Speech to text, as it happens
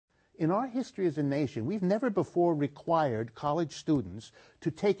in our history as a nation, we've never before required college students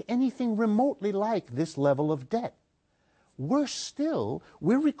to take anything remotely like this level of debt. Worse still,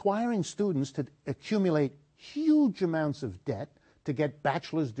 we're requiring students to accumulate huge amounts of debt to get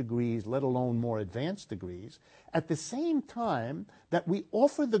bachelor's degrees, let alone more advanced degrees, at the same time that we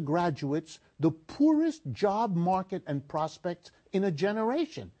offer the graduates the poorest job market and prospects in a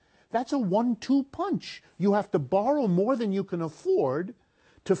generation. That's a 1-2 punch. You have to borrow more than you can afford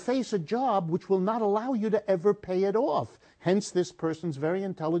to face a job which will not allow you to ever pay it off. Hence this person's very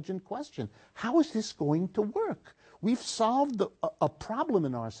intelligent question. How is this going to work? We've solved a problem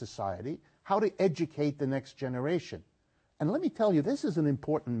in our society, how to educate the next generation. And let me tell you, this is an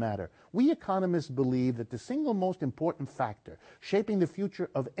important matter. We economists believe that the single most important factor shaping the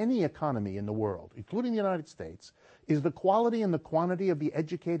future of any economy in the world, including the United States, is the quality and the quantity of the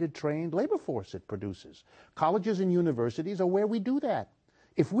educated, trained labor force it produces. Colleges and universities are where we do that.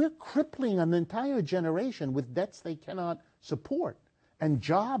 If we're crippling an entire generation with debts they cannot support and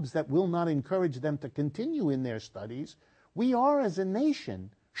jobs that will not encourage them to continue in their studies, we are, as a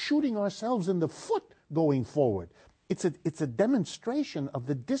nation, shooting ourselves in the foot going forward. It's a demonstration of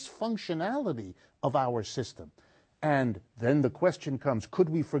the dysfunctionality of our system. And then the question comes, could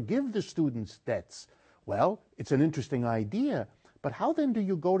we forgive the students' debts? Well, it's an interesting idea, but how then do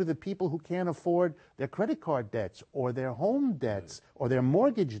you go to the people who can't afford their credit card debts or their home debts or their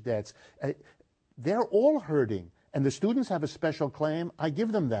mortgage debts? They're all hurting, and the students have a special claim. I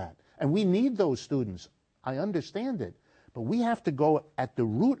give them that, and we need those students. I understand it. But we have to go at the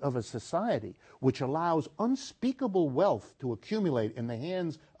root of a society which allows unspeakable wealth to accumulate in the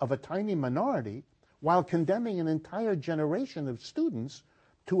hands of a tiny minority while condemning an entire generation of students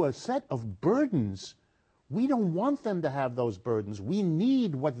to a set of burdens. We don't want them to have those burdens. We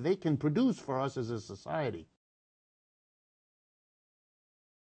need what they can produce for us as a society.